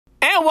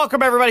And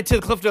welcome everybody to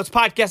the Cliff Notes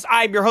Podcast.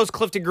 I'm your host,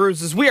 Clifton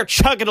Grooms, as we are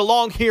chugging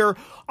along here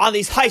on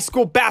these high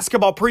school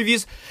basketball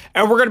previews.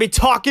 And we're going to be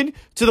talking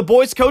to the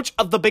boys coach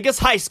of the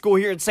biggest high school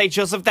here in St.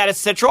 Joseph, that is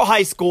Central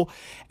High School,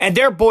 and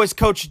their boys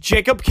coach,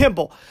 Jacob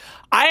Kimball.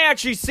 I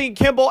actually seen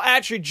Kimball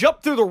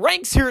jump through the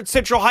ranks here at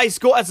Central High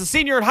School as a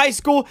senior in high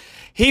school.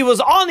 He was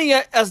on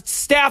the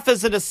staff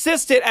as an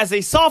assistant as a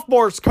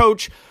sophomore's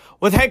coach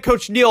with head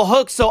coach Neil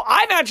Hook. So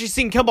I've actually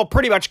seen Kimball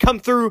pretty much come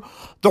through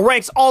the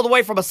ranks all the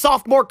way from a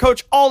sophomore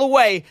coach all the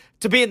way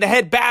to being the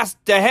head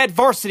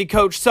varsity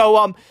coach.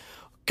 So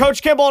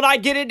Coach Kimball and I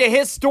get into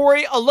his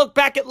story, a look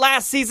back at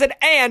last season,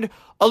 and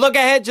a look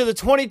ahead to the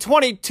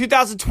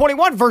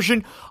 2020-2021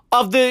 version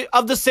of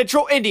the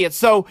Central Indians.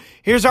 So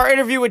here's our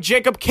interview with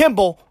Jacob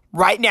Kimball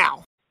right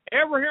now.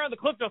 And we're here on the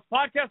Cliff Notes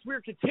Podcast.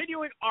 We're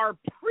continuing our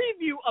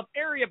preview of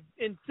area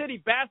and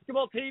city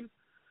basketball teams.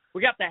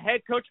 We got the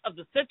head coach of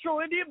the Central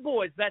Indian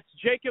boys. That's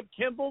Jacob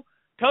Kimball.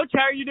 Coach,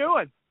 how are you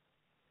doing?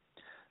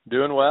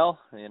 Doing well.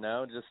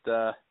 Just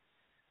kind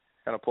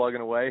of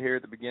plugging away here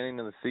at the beginning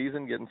of the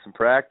season, getting some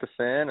practice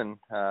in, and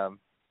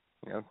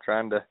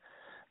trying to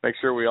make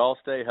sure we all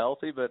stay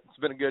healthy. But it's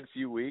been a good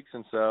few weeks,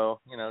 and so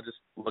just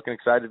looking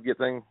excited to get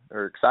things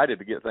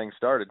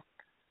started.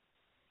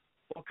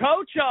 Well,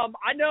 Coach,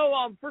 I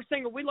know first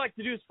thing that we like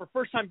to do is for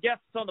first-time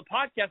guests on the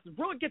podcast is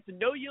really get to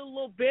know you a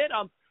little bit.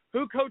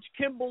 Who Coach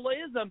Kimball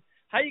is,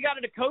 how you got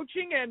into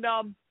coaching, and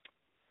how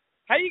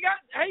you got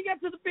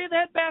to being the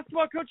head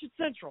basketball coach at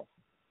Central.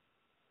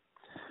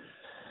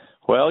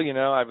 Well,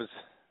 I was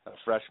a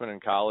freshman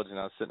in college, and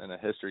I was sitting in a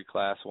history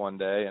class one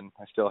day, and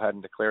I still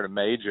hadn't declared a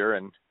major,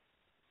 and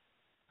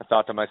I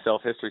thought to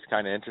myself, history's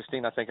kind of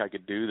interesting. I think I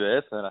could do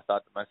this, and I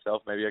thought to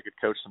myself, maybe I could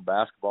coach some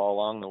basketball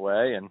along the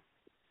way, and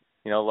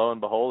lo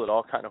and behold, it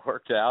all kind of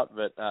worked out.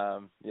 But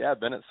I've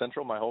been at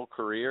Central my whole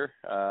career.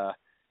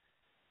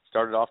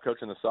 Started off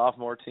coaching the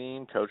sophomore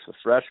team, coached the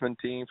freshman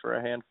team for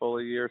a handful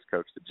of years,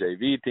 coached the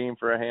JV team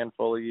for a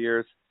handful of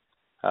years,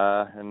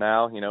 and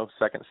now,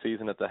 second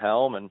season at the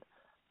helm. And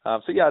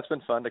it's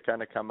been fun to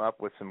kind of come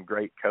up with some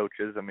great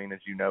coaches. I mean,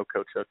 as you know,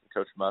 Coach Hook and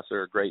Coach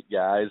Musser are great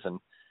guys, and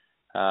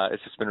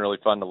it's just been really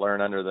fun to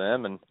learn under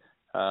them and,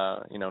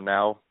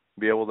 now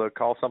be able to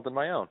call something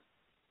my own.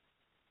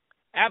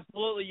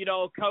 Absolutely.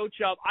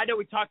 Coach, I know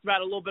we talked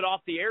about it a little bit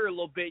off the air a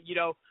little bit,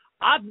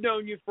 I've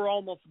known you for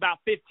almost about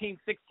 15,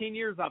 16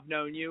 years. I've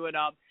known you, and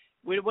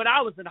when I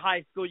was in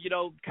high school,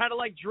 kind of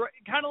like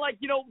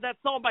that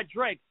song by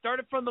Drake,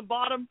 started from the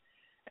bottom,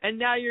 and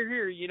now you're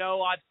here.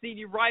 I've seen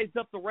you rise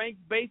up the ranks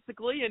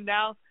basically, and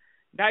now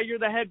you're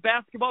the head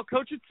basketball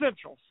coach at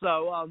Central.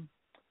 So,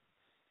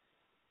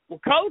 well,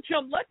 Coach,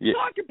 let's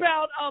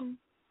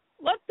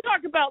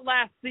talk about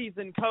last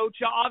season,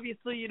 Coach.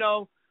 Obviously,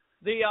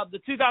 the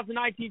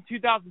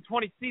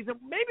 2019-2020 season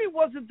maybe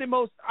wasn't the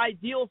most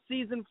ideal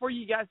season for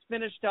you. You guys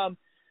finished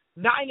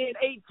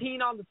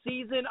 9-18 on the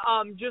season.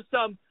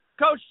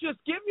 Coach, just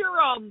give your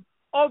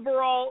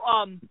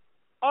overall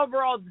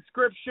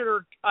description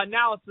or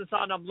analysis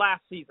on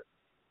last season.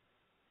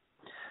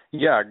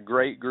 Yeah,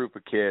 great group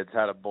of kids.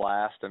 Had a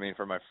blast. I mean,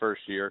 for my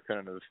first year,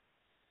 couldn't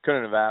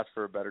have asked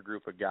for a better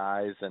group of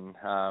guys. And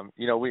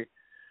we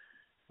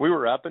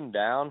were up and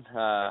down.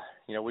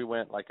 We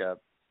went like a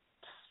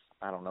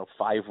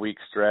 5-week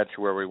stretch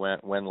where we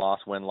went win-loss,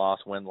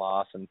 win-loss,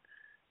 win-loss. And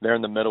there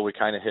in the middle, we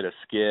kind of hit a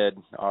skid.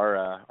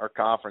 Our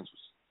conference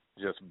was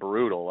just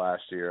brutal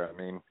last year. I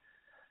mean,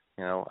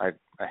 a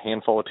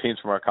handful of teams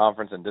from our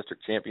conference in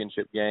district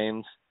championship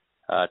games.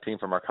 A team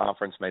from our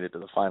conference made it to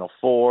the Final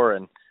Four.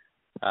 And,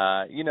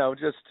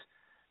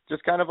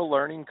 just kind of a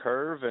learning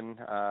curve. And,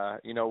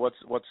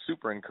 what's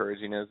super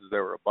encouraging is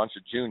there were a bunch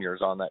of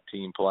juniors on that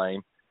team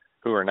playing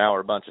who are now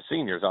a bunch of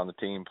seniors on the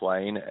team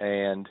playing.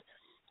 And,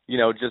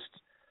 just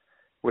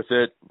with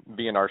it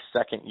being our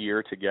second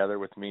year together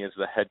with me as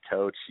the head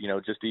coach,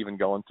 just even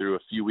going through a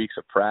few weeks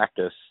of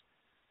practice,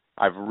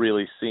 I've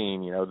really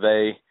seen,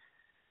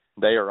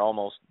 they are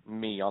almost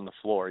me on the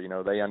floor.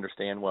 They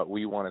understand what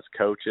we want as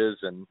coaches,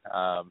 and,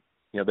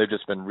 they've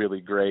just been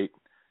really great.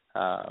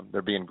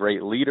 They're being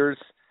great leaders.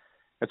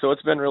 And so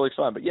it's been really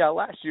fun. But,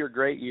 last year,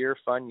 great year,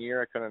 fun year.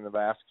 I couldn't have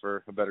asked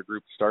for a better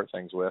group to start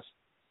things with.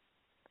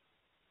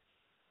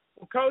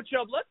 Well, Coach,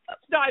 let's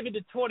dive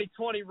into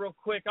 2020 real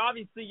quick.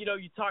 Obviously, you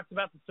talked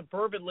about the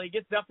Suburban League.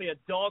 It's definitely a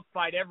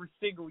dogfight every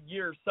single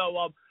year. So,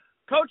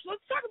 Coach,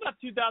 let's talk about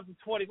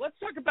 2020. Let's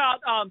talk about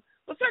some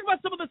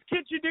of those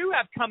kids you do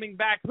have coming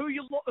back. Who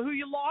you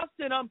lost,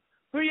 and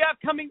who you have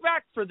coming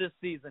back for this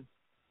season.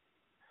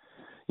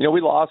 We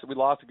lost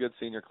a good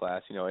senior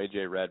class.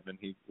 AJ Redmond,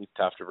 he's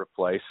tough to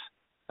replace.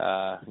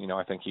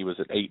 I think he was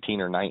at 18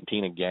 or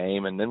 19 a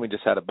game, and then we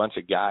just had a bunch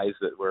of guys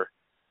that were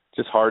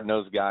just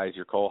hard-nosed guys,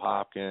 your Cole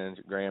Hopkins,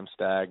 your Graham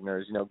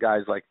Stagners,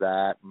 guys like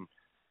that. And,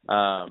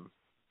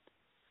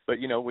 but,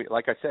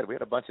 like I said, we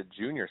had a bunch of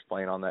juniors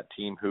playing on that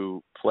team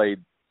who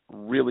played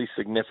really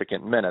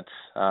significant minutes,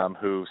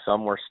 who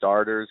some were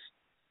starters.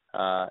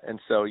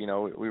 And so,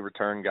 we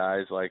returned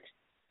guys like,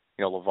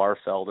 LeVar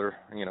Felder,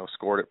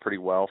 scored it pretty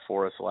well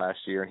for us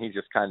last year. And he's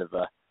just kind of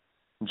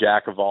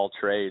jack of all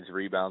trades,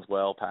 rebounds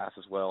well,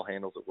 passes well,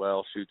 handles it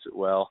well, shoots it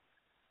well.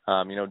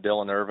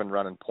 Dylan Irvin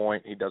running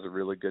point, he does a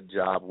really good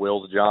job.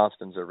 Wills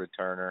Johnston's a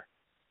returner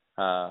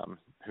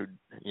who,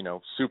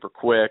 super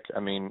quick.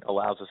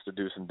 Allows us to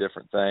do some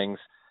different things.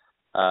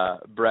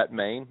 Brett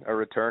Main, a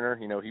returner,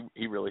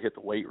 he really hit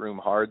the weight room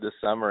hard this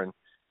summer, and,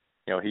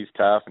 he's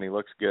tough and he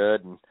looks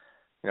good. And,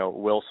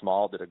 Will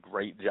Small did a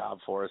great job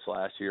for us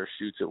last year,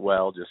 shoots it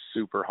well, just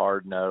super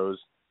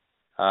hard-nosed.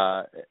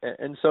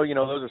 And so,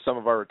 those are some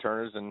of our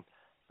returners, and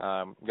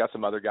got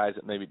some other guys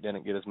that maybe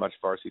didn't get as much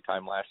varsity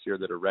time last year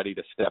that are ready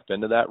to step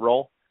into that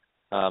role.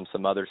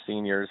 Some other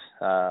seniors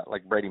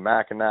like Brady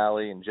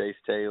McAnally and Jace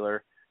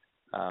Taylor.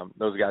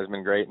 Those guys have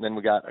been great. And then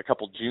we got a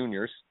couple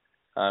juniors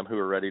who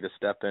are ready to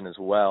step in as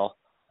well,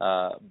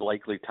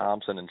 Blakely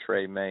Thompson and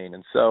Trey Main.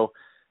 And so,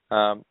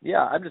 I'm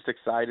just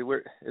excited.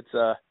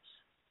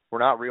 We're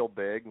not real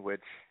big,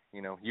 which,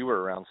 you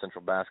were around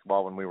Central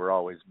basketball when we were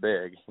always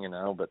big,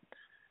 but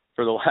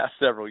for the last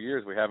several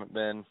years we haven't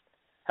been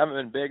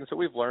big. And so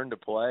we've learned to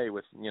play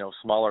with,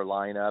 smaller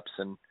lineups,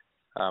 and,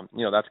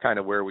 that's kind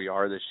of where we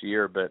are this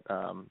year. But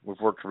we've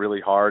worked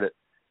really hard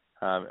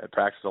at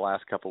practice the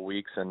last couple of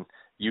weeks and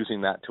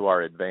using that to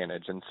our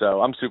advantage. And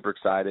so I'm super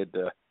excited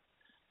to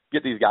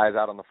get these guys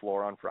out on the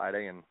floor on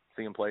Friday and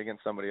see them play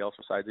against somebody else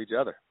besides each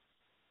other.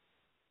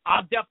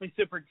 I'm definitely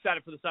super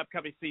excited for this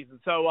upcoming season.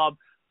 So,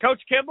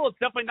 Coach Kimball, it's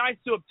definitely nice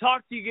to have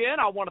talked to you again.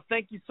 I want to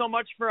thank you so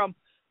much for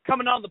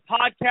coming on the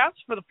podcast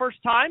for the first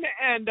time,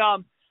 and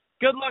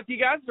good luck to you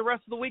guys the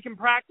rest of the week in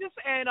practice,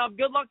 and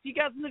good luck to you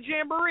guys in the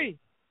Jamboree.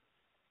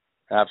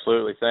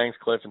 Absolutely. Thanks,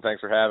 Cliff, and thanks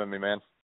for having me, man.